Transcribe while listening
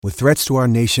With threats to our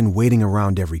nation waiting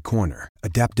around every corner,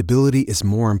 adaptability is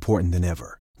more important than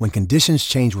ever. When conditions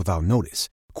change without notice,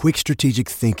 quick strategic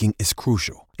thinking is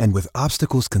crucial. And with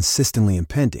obstacles consistently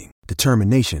impending,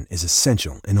 determination is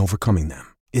essential in overcoming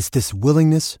them. It's this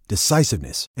willingness,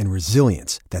 decisiveness, and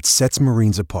resilience that sets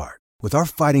Marines apart. With our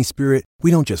fighting spirit, we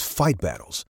don't just fight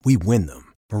battles, we win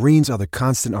them. Marines are the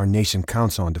constant our nation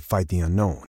counts on to fight the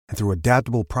unknown. And through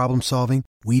adaptable problem solving,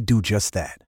 we do just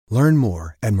that. Learn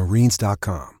more at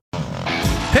marines.com.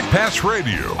 Pit Pass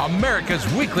Radio, America's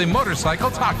weekly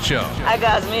motorcycle talk show. I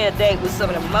got me a date with some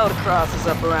of the motocrossers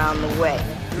up around the way.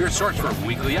 Your source for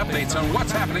weekly updates on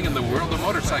what's happening in the world of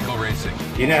motorcycle racing.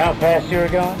 You know how fast you're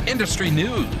going? Industry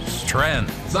news,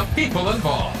 trends, the people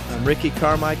involved. I'm Ricky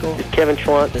Carmichael. This is Kevin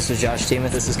Schwant. This is Josh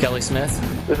Teemuth. This is Kelly Smith.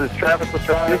 This is Travis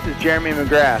Latrell. This is Jeremy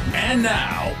McGrath. And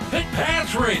now, Pit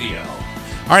Pass Radio.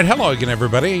 All right, hello again,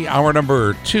 everybody. Hour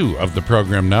number 2 of the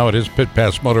program now. It is Pit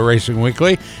Pass Motor Racing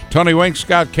Weekly. Tony Wink,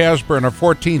 Scott Casper in our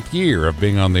 14th year of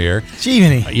being on the air.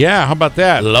 Gee, yeah, how about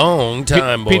that? Long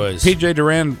time, boys. PJ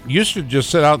Duran used to just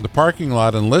sit out in the parking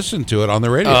lot and listen to it on the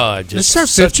radio. Just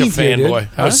such a fanboy.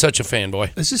 I was such a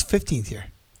fanboy. This is 15th year.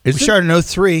 We started in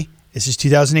 03. This is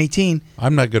 2018.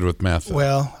 I'm not good with math, though.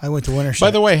 Well, I went to Winterset. By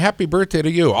the way, happy birthday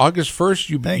to you. August 1st,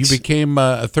 you became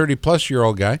a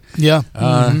 30-plus-year-old guy. Yeah.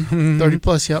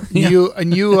 30-plus, yep. Yeah.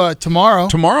 You tomorrow.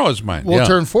 Tomorrow is mine. We'll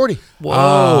turn 40.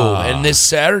 Whoa. And this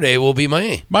Saturday will be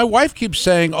mine. My wife keeps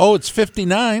saying, it's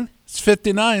 59. It's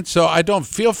 59, so I don't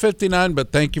feel 59,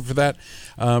 but thank you for that.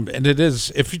 And it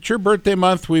is, if it's your birthday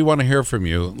month, we want to hear from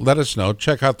you. Let us know.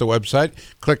 Check out the website.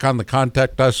 Click on the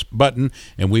Contact Us button,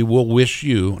 and we will wish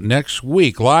you next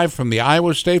week, live from the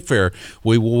Iowa State Fair,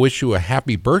 we will wish you a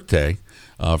happy birthday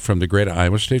from the great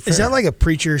Iowa State Fair. Is that like a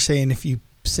preacher saying, if you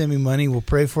send me money, we'll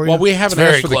pray for you? Well, we haven't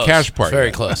asked for the cash part.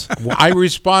 Very close. I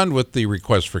respond with the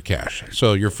request for cash.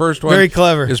 So your first one Very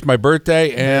clever. is my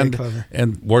birthday, and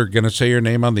we're going to say your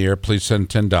name on the air. Please send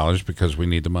 $10 because we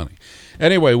need the money.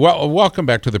 Anyway, welcome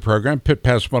back to the program, Pit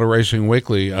Pass Motor Racing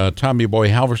Weekly. Tommy Boy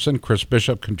Halverson, Chris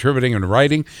Bishop contributing and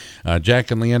writing.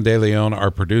 Jack and Leanne De Leon, our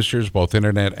producers, both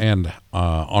internet and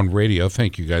on radio.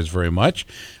 Thank you guys very much.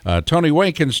 Tony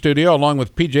Wink in studio, along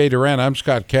with PJ Duran. I'm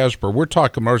Scott Casper. We're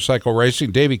talking motorcycle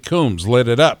racing. Davey Coombs lit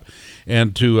it up.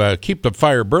 And to keep the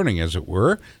fire burning, as it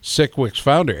were, Sickwick's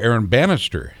founder, Aaron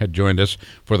Bannister, had joined us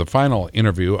for the final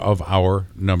interview of our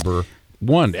number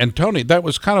 1. And Tony, that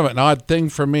was kind of an odd thing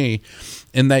for me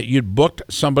in that you'd booked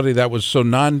somebody that was so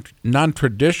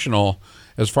non-traditional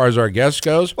as far as our guest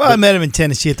goes. Well, I met him in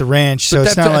Tennessee at the ranch, so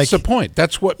it's not like... That's the point.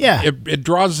 That's what... Yeah. It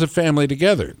draws the family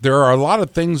together. There are a lot of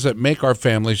things that make our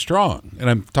family strong, and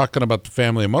I'm talking about the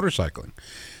family of motorcycling.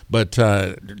 But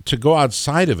to go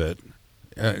outside of it,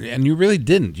 and you really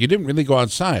didn't. You didn't really go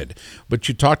outside. But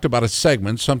you talked about a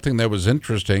segment, something that was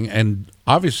interesting and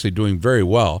obviously doing very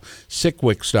well,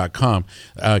 sickwicks.com,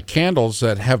 candles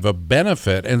that have a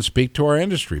benefit and speak to our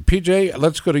industry. PJ,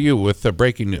 let's go to you with the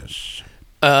breaking news.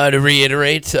 To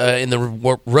reiterate, in the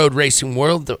road racing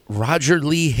world, Roger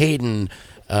Lee Hayden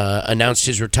announced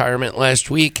his retirement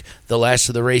last week. The last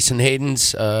of the Racing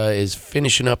Haydens is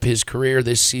finishing up his career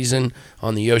this season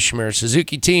on the Yoshimura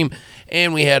Suzuki team.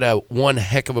 And we had one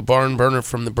heck of a barn burner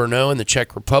from the Brno in the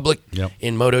Czech Republic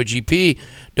in MotoGP.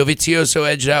 Dovizioso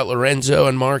edged out Lorenzo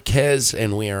and Marquez,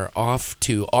 and we are off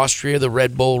to Austria, the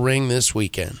Red Bull Ring, this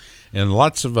weekend. And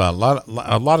lots of a lot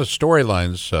of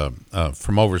storylines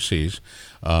from overseas.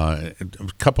 A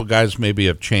couple guys maybe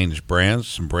have changed brands,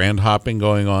 some brand hopping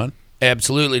going on.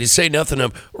 Absolutely. To say nothing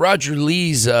of Roger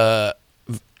Lee's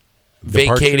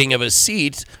vacating of a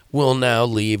seat will now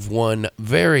leave one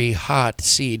very hot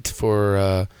seat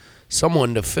for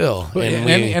someone to fill. And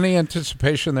any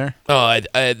anticipation there?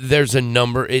 There's a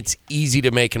number. It's easy to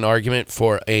make an argument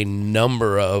for a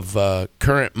number of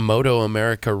current Moto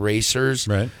America racers.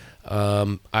 Right.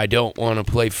 I don't want to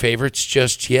play favorites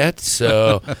just yet,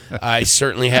 so I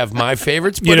certainly have my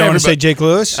favorites. But you don't want to say Jake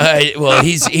Lewis? Well,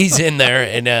 he's in there,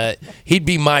 and he'd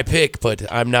be my pick,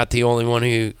 but I'm not the only one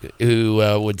who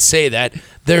would say that.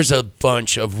 There's a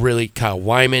bunch of really. Kyle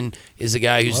Wyman is a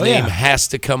guy whose name has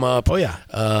to come up. Oh, yeah.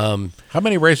 How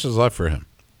many races left for him?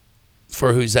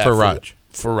 For who's that? For Raj.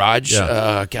 For Raj,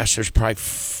 gosh, there's probably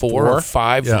four or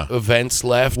five events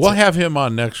left. We'll have him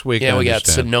on next week. Yeah, we got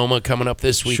Sonoma coming up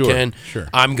this weekend. Sure.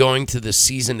 I'm going to the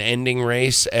season-ending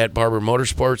race at Barber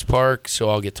Motorsports Park, so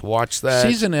I'll get to watch that.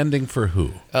 Season-ending for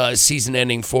who?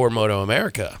 Season-ending for Moto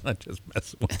America. I'm just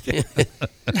messing with you.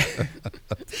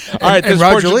 All right, and this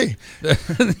Roger portion-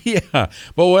 Lee. Yeah,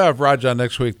 but we'll have Raj on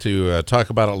next week to talk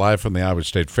about it live from the Iowa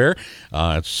State Fair.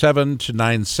 It's 7 to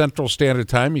 9 Central Standard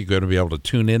Time. You're going to be able to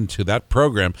tune in to that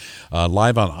program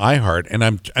live on iHeart. And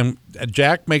I'm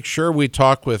Jack, make sure we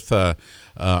talk with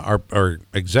our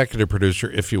executive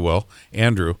producer, if you will,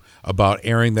 Andrew, about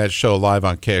airing that show live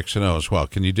on KXNO as well.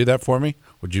 Can you do that for me?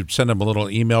 Would you send him a little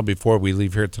email before we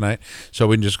leave here tonight so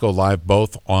we can just go live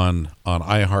both on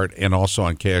iHeart and also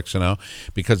on KXNO?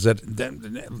 Because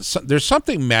there's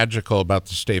something magical about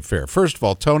the State Fair. First of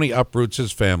all, Tony uproots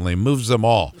his family, moves them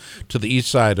all to the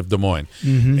east side of Des Moines,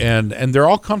 and they're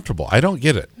all comfortable. I don't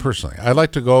get it, personally. I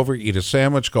like to go over, eat a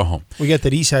sandwich, go home. We got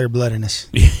that East Sider blood in us.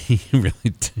 You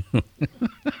really do.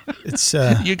 It's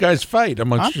you guys fight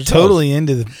amongst I'm yourselves. Totally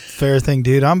into the fair thing,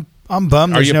 dude. I'm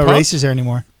bummed there's you no pumped? races there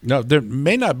anymore. No, there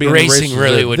may not be any Racing races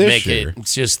really there would this make year. it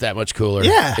just that much cooler.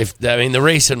 Yeah. The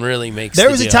racing really makes There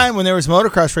the was a deal. time when there was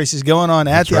motocross races going on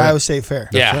at the right. Iowa State Fair.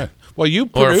 Yeah. Right. Well, you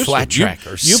Or a produced flat it. You- track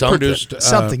or you something. produced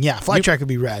Something, yeah. Flat you- track would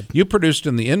be rad. You produced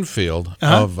in the infield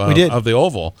We did. of the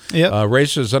oval Yep.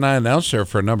 races, and I announced there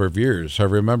for a number of years. I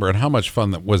remember, and how much fun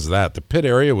that was. That the pit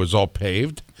area was all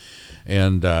paved,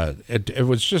 and it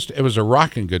was a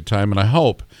rocking good time. And I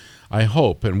hope,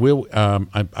 and we'll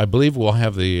I believe we'll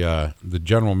have the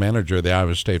general manager of the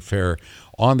Iowa State Fair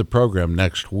on the program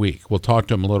next week. We'll talk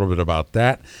to him a little bit about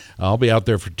that. I'll be out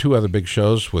there for 2 other big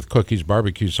shows with Cookies,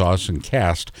 Barbecue Sauce, and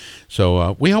Cast.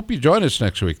 So we hope you join us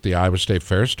next week. The Iowa State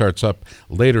Fair starts up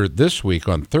later this week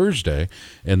on Thursday,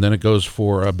 and then it goes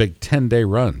for a big 10-day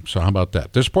run. So how about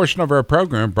that? This portion of our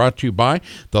program brought to you by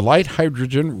the light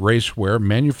hydrogen racewear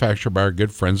manufactured by our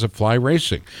good friends at Fly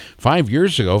Racing. 5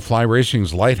 years ago, Fly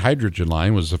Racing's light hydrogen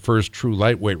line was the first true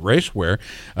lightweight racewear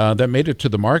that made it to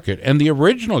the market, and the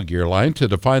original gear line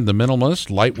to define the minimalist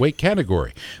lightweight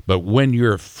category. But when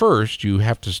you're first, you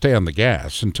have to stay on the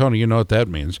gas. And Tony, you know what that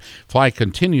means. Fly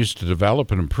continues to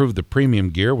develop and improve the premium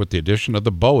gear with the addition of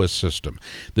the BOAS system.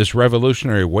 This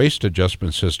revolutionary waist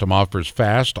adjustment system offers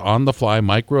fast, on-the-fly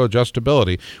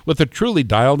micro-adjustability with a truly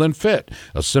dialed-in fit.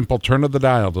 A simple turn of the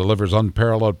dial delivers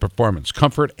unparalleled performance,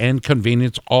 comfort, and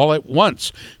convenience all at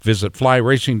once. Visit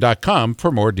flyracing.com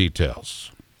for more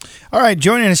details. All right,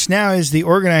 joining us now is the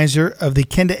organizer of the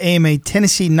Kenda AMA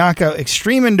Tennessee Knockout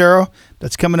Extreme Enduro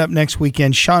that's coming up next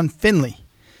weekend, Sean Finley.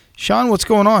 Sean, what's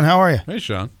going on? How are you? Hey,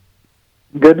 Sean.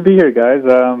 Good to be here, guys.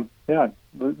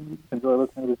 Enjoy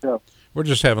listening to the show. We're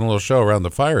just having a little show around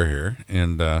the fire here,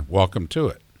 and welcome to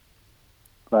it.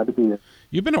 Glad to be here.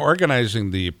 You've been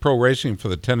organizing the pro racing for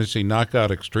the Tennessee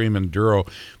Knockout Extreme Enduro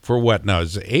for what now?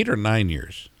 Is it 8 or 9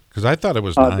 years? Because I thought it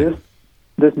was 9.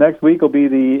 This next week will be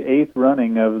the 8th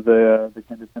running of the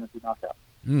Kenda Tennessee Knockout.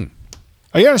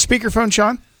 Are you on a speakerphone,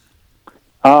 Sean?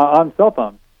 On cell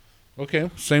phone. Okay,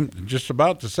 same, just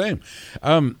about the same.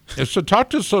 So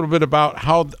talk to us a little bit about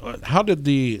how did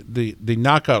the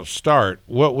knockout start?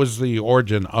 What was the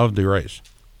origin of the race?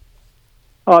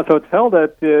 So it's held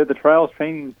at the Trials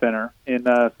Training Center in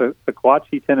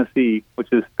Sequatchie, Tennessee, which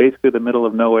is basically the middle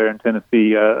of nowhere in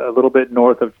Tennessee, a little bit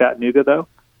north of Chattanooga, though.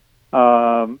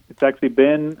 It's actually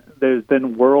there's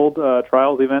been world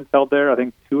trials events held there, I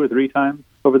think 2 or 3 times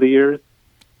over the years.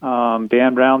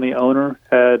 Dan Brown, the owner,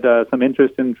 had some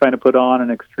interest in trying to put on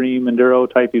an extreme enduro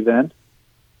type event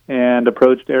and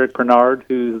approached Eric Pernard,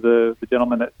 who's the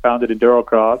gentleman that founded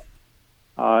Endurocross.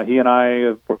 He and I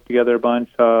have worked together a bunch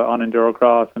on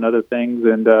Endurocross and other things,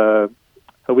 and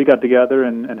so we got together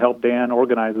and helped Dan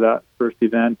organize that first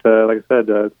event. Like I said,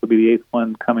 this will be the 8th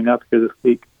one coming up here this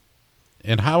week.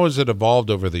 And how has it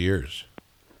evolved over the years?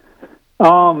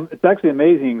 It's actually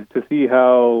amazing to see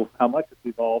how much it's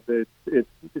evolved. It's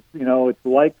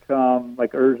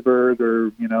like Erzberg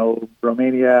or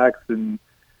Romaniacs and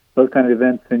those kind of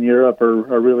events in Europe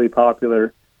are really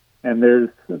popular. And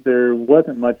there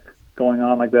wasn't much going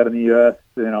on like that in the U.S.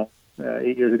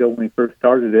 8 years ago when we first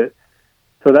started it.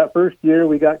 So that first year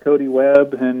we got Cody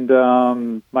Webb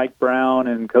and Mike Brown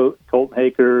and Colton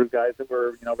Haker, guys that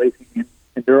were racing in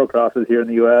Endurocrosses here in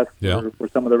the U.S. were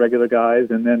some of the regular guys,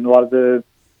 and then a lot of the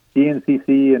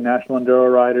DNCC and National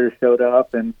Enduro riders showed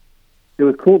up, and it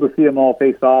was cool to see them all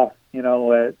face off,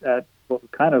 at what was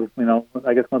kind of,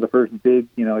 I guess one of the first big,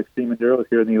 extreme enduros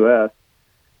here in the U.S.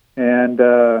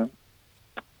 And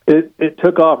it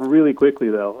took off really quickly,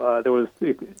 though. There was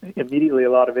immediately a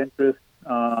lot of interest.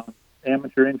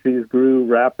 Amateur entries grew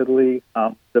rapidly.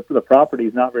 The property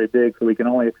is not very big, so we can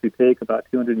only actually take about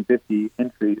 250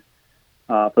 entries.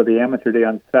 For the amateur day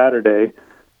on Saturday,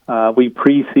 we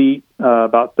pre-seat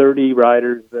about 30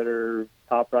 riders that are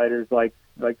top riders like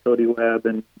Cody Webb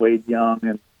and Wade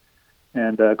Young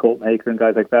and Colton Haker and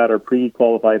guys like that are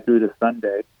pre-qualified through to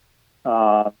Sunday.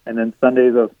 And then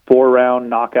Sunday's a 4-round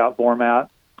knockout format.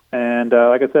 And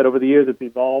like I said, over the years, it's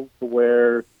evolved to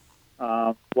where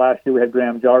last year we had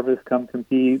Graham Jarvis come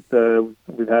compete.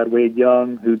 We've had Wade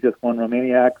Young, who just won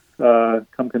Romaniacs,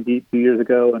 come compete 2 years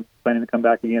ago and planning to come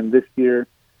back again this year.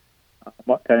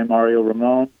 Mario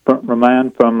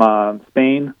Roman from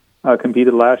Spain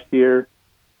competed last year.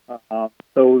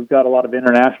 So we've got a lot of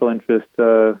international interest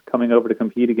coming over to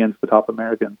compete against the top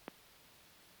Americans.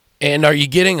 And are you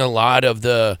getting a lot of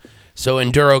so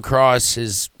Enduro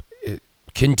Cross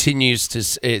continues to,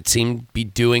 it seemed, be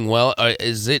doing well.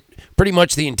 Is it pretty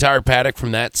much the entire paddock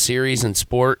from that series and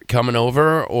sport coming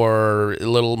over, or a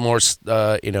little more,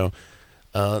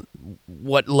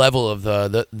 what level of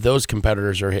those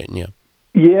competitors are hitting you?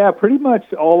 Yeah, pretty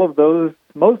much all of those,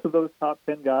 most of those top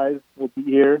 10 guys will be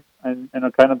here and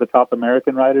are kind of the top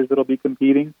American riders that'll be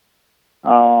competing.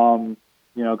 Cody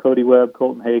Webb,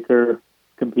 Colton Haker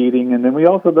competing. And then we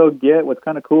also, though, get what's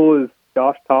kind of cool is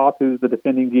Josh Toth, who's the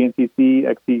defending GNCC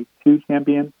XC2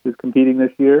 champion, is competing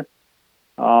this year.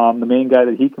 The main guy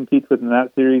that he competes with in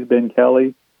that series, Ben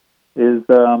Kelly, is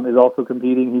also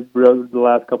competing. He's rode the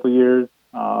last couple of years.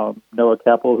 Noah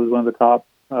Keppel, who's one of the top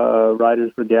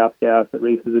riders for Gas that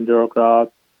races Enduro Cross.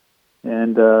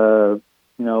 And,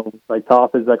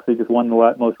 Toth has actually just won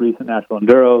the most recent National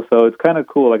Enduro. So it's kind of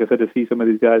cool, like I said, to see some of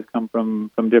these guys come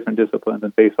from different disciplines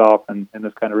and face off in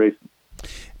this kind of racing.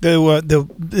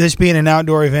 This being an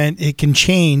outdoor event, it can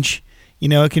change.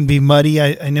 It can be muddy.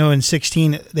 I know in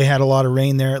 16 they had a lot of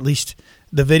rain there. At least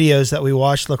the videos that we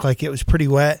watched looked like it was pretty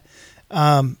wet.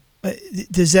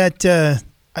 Does that?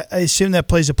 I assume that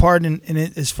plays a part in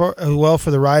it as well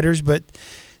for the riders, but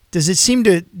does it seem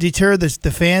to deter the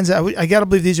fans? I got to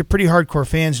believe these are pretty hardcore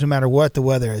fans no matter what the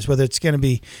weather is, whether it's going to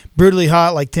be brutally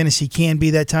hot like Tennessee can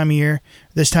be this time of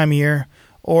year,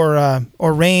 or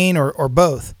rain or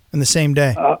both in the same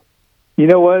day. You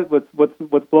know what?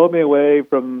 What's blown me away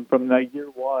from that year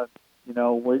one, it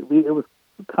was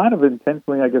kind of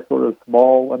intentionally, I guess, sort of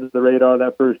small under the radar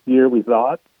that first year, we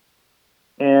thought.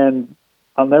 And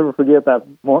I'll never forget that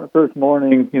first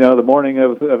morning, the morning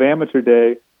of Amateur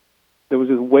Day. There was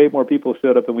just way more people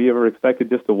showed up than we ever expected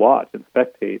just to watch and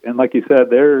spectate. And like you said,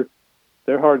 they're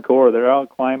hardcore. They're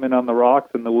out climbing on the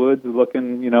rocks in the woods,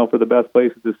 looking, for the best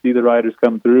places to see the riders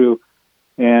come through.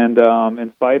 And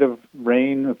in spite of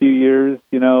rain a few years,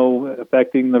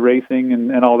 affecting the racing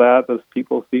and all that, those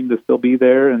people seem to still be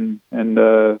there and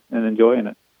enjoying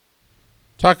it.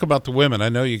 Talk about the women. I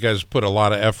know you guys put a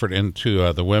lot of effort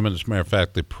into the women. As a matter of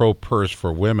fact, the pro purse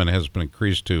for women has been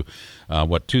increased to,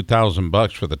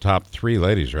 $2,000 for the top 3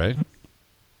 ladies, right?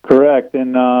 Correct.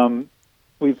 And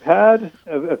we've had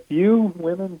a few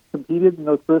women competed in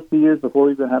those first 2 years before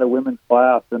we even had a women's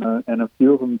class, and a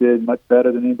few of them did much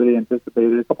better than anybody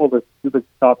anticipated. A couple of the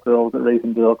top girls that race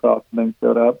in Enduro Cross and then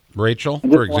showed up. Rachel,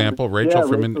 for example. Rachel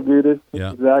Gudas,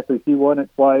 yeah, exactly. She won it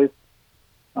twice.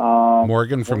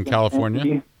 Morgan from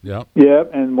California. Yep.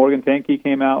 Yep, and Morgan Tankey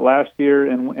came out last year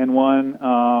and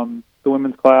won the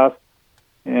women's class.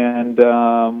 And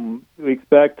we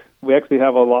actually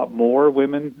have a lot more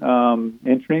women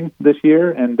entering this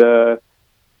year. And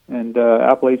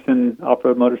Appalachian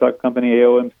Off-Road Motorcycle Company,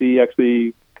 AOMC,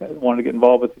 actually wanted to get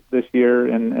involved with this year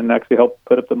and actually help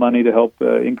put up the money to help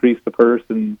increase the purse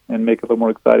and make it a little more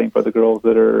exciting for the girls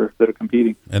that are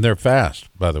competing. And they're fast,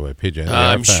 by the way, PJ.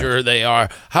 I'm sure they are.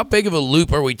 How big of a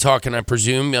loop are we talking? I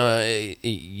presume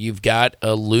you've got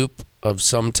a loop of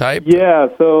some type? Yeah,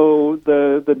 so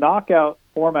the knockout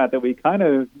format that we kind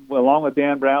of, along with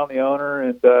Dan Brown, the owner,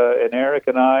 and Eric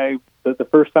and I, the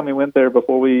first time we went there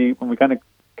when we kind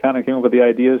of came up with the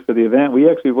ideas for the event, we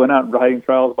actually went out riding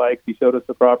trials bikes. He showed us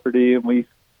the property, and we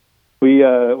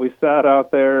sat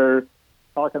out there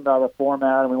talking about a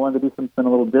format, and we wanted to do something a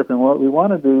little different. We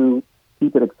wanted to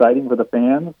keep it exciting for the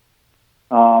fans.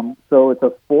 So it's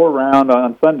a 4-round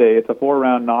on Sunday. It's a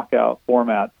 4-round knockout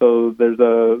format. So there's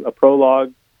a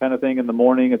prologue kind of thing in the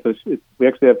morning. We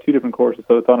actually have 2 different courses.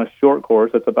 So it's on a short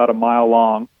course. It's about a mile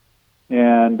long,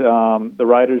 and the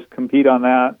riders compete on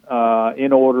that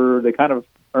in order. They kind of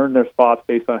earn their spots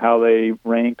based on how they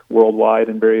rank worldwide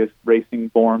in various racing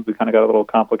forms. We kind of got a little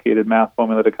complicated math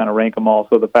formula to kind of rank them all.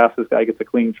 So the fastest guy gets a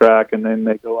clean track, and then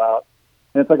they go out,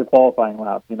 and it's like a qualifying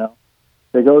lap. They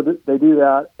do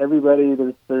that. Everybody,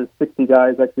 there's 60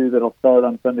 guys actually that'll start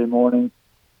on Sunday morning.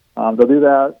 They'll do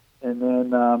that, and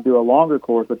then do a longer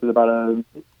course, which is about a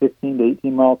 15 to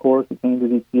 18 mile course. It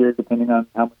changes each year depending on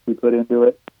how much we put into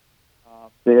it.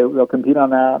 They'll compete on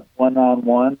that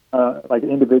one-on-one, like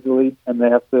individually, and they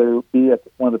have to be at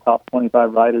one of the top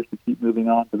 25 riders to keep moving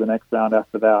on to the next round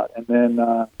after that. And then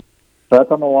so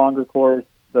that's on the longer course.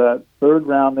 The third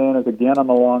round then is again on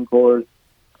the long course.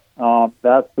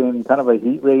 That's been kind of a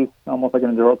heat race, almost like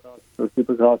an Enduro cross or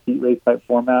Supercross heat race type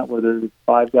format where there's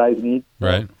 5 guys in each.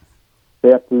 Right. They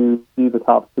have to be the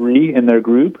top 3 in their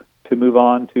group to move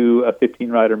on to a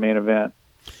 15-rider main event.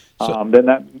 Then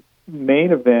that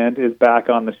main event is back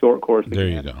on the short course again. There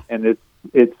you go. And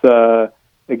it's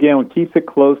again, it keeps it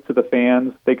close to the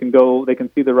fans. They can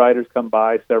see the riders come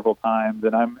by several times,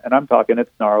 and I'm talking,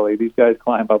 it's gnarly. These guys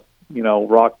climb up,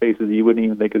 rock faces you wouldn't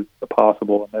even think is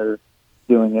possible, and they're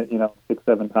doing it,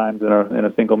 6-7 times in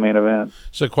a single main event.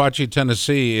 Sequatchie,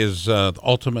 Tennessee is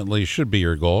ultimately should be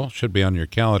your goal, should be on your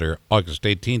calendar, August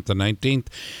 18th and 19th.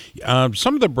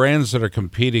 Some of the brands that are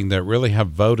competing that really have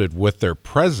voted with their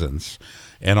presence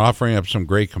and offering up some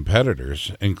great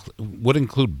competitors would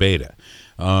include Beta.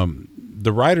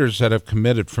 The riders that have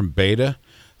committed from Beta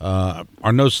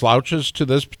are no slouches to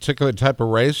this particular type of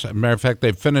race. As a matter of fact,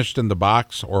 they've finished in the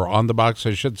box, or on the box,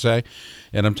 I should say.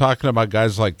 And I'm talking about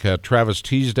guys like Travis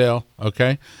Teasdale,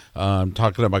 okay? I'm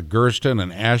talking about Gersten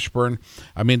and Ashburn.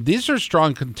 I mean, these are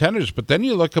strong contenders, but then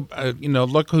you look who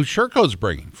Sherco's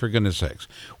bringing, for goodness sakes.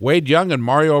 Wade Young and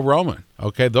Mario Roman,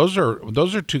 okay? Those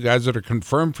are 2 guys that are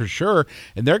confirmed for sure,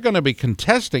 and they're going to be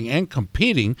contesting and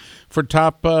competing for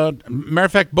top. Matter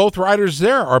of fact, both riders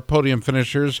there are podium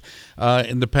finishers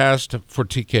in the past for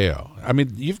TKO. I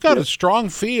mean, you've got a strong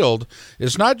field.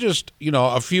 It's not just,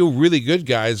 a few really good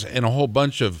guys and a whole bunch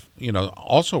of,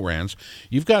 also rans.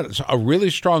 You've got a really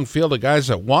strong field of guys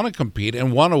that want to compete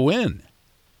and want to win.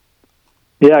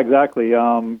 Yeah, exactly.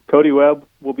 Cody Webb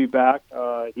will be back.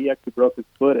 He actually broke his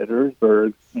foot at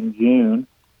Erzberg in June.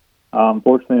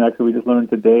 Fortunately, actually, we just learned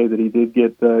today that he did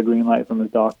get the green light from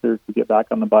his doctor to get back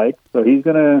on the bike. So he's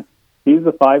the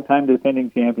 5-time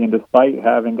defending champion, despite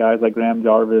having guys like Graham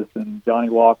Jarvis and Johnny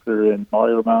Walker and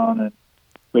Mario Ramon and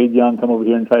Wade Young come over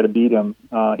here and try to beat him.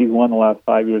 He's won the last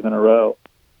 5 years in a row.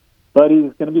 But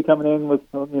he's going to be coming in with,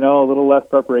 a little less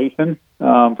preparation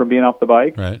from being off the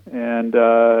bike. Right. And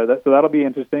so that'll be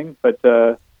interesting. But,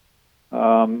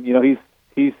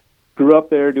 he's grew up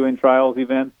there doing trials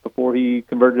events before he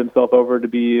converted himself over to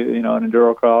be, an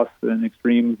Enduro cross, an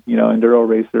extreme, Enduro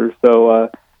racer. So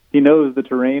he knows the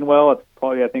terrain well. It's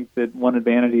probably, I think, that one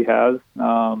advantage he has.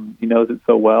 He knows it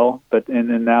so well. But and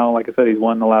then now, like I said, he's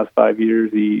won the last 5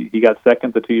 years. He got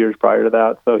second the 2 years prior to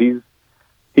that. So he's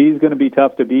going to be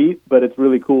tough to beat, but it's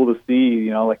really cool to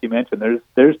see, like you mentioned,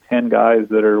 there's 10 guys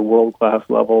that are world-class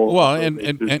level. Well,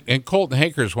 and Colton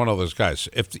Haker is one of those guys.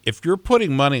 If you're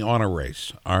putting money on a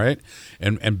race, all right,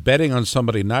 and betting on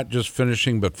somebody not just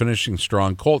finishing but finishing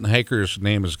strong, Colton Haker's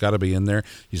name has got to be in there.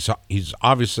 He's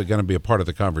obviously going to be a part of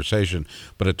the conversation,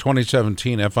 but a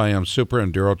 2017 FIM Super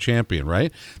Enduro champion,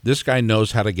 right? This guy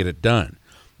knows how to get it done.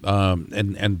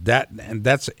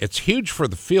 It's huge for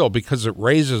the field because it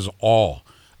raises all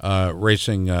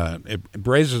racing. It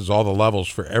raises all the levels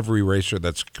for every racer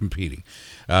that's competing.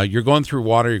 You're going through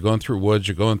water, you're going through woods,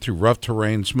 you're going through rough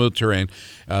terrain, smooth terrain.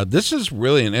 This is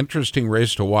really an interesting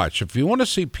race to watch. If you want to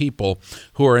see people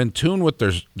who are in tune with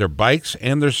their bikes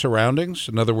and their surroundings,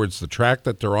 in other words, the track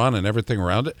that they're on and everything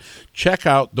around it, check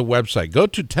out the website. Go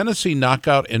to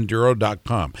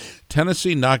TennesseeKnockoutEnduro.com.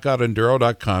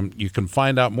 TennesseeKnockoutEnduro.com. You can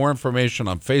find out more information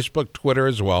on Facebook, Twitter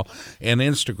as well, and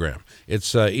Instagram.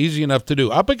 It's easy enough to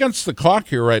do. Up against the clock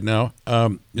here right now,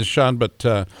 Sean, but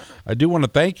I do want to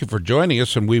thank you for joining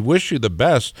us, and we wish you the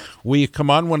best. Will you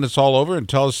come on when it's all over and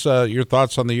tell us your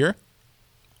thoughts on the year?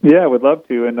 Yeah, I would love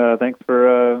to, and thanks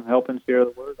for helping share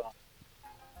the word on it.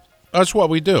 That's what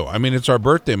we do. I mean, it's our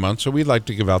birthday month, so we'd like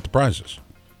to give out the prizes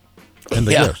and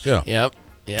the gifts. Yeah. Yep.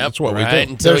 That's what we do.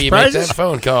 Until There's you prizes? make that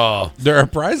phone call. There are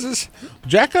prizes.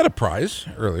 Jack got a prize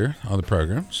earlier on the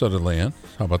program. So did Leanne.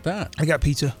 How about that? I got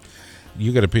pizza.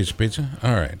 You got a piece of pizza?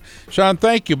 All right. Sean,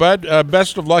 thank you, bud.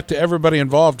 Best of luck to everybody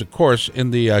involved, of course,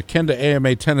 in the Kenda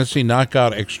AMA Tennessee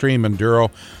Knockout Extreme Enduro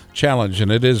Challenge. And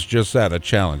it is just that, a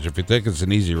challenge. If you think it's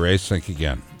an easy race, think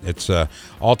again. It's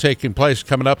all taking place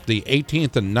coming up the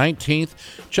 18th and 19th.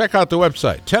 Check out the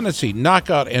website,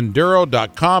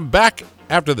 TennesseeKnockoutEnduro.com. Back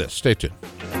after this. Stay tuned.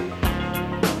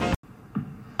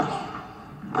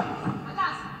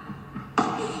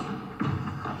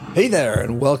 Hey there,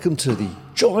 and welcome to the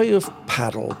Joy of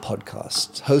Paddle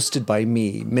podcast, hosted by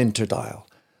me, Minter Dial,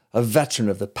 a veteran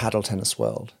of the paddle tennis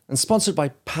world, and sponsored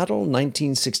by Paddle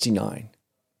 1969.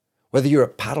 Whether you're a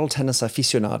paddle tennis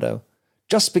aficionado,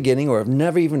 just beginning, or have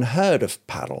never even heard of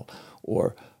paddle,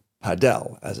 or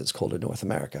padel, as it's called in North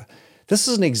America, this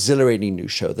is an exhilarating new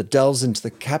show that delves into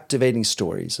the captivating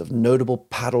stories of notable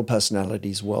paddle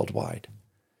personalities worldwide.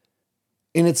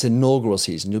 In its inaugural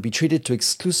season, you'll be treated to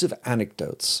exclusive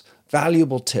anecdotes,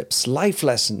 valuable tips, life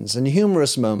lessons, and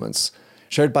humorous moments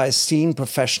shared by esteemed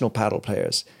professional paddle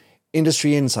players,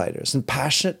 industry insiders, and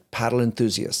passionate paddle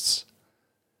enthusiasts.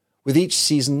 With each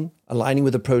season aligning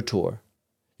with the Pro Tour,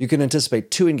 you can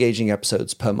anticipate 2 engaging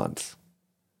episodes per month.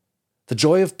 The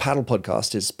Joy of Paddle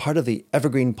podcast is part of the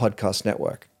Evergreen Podcast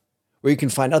Network, where you can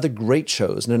find other great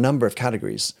shows in a number of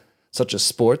categories, such as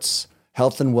sports,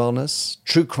 health and wellness,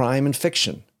 true crime, and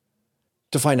fiction.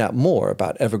 To find out more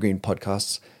about Evergreen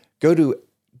Podcasts, go to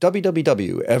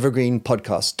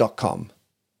www.evergreenpodcast.com.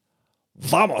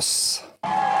 Vamos!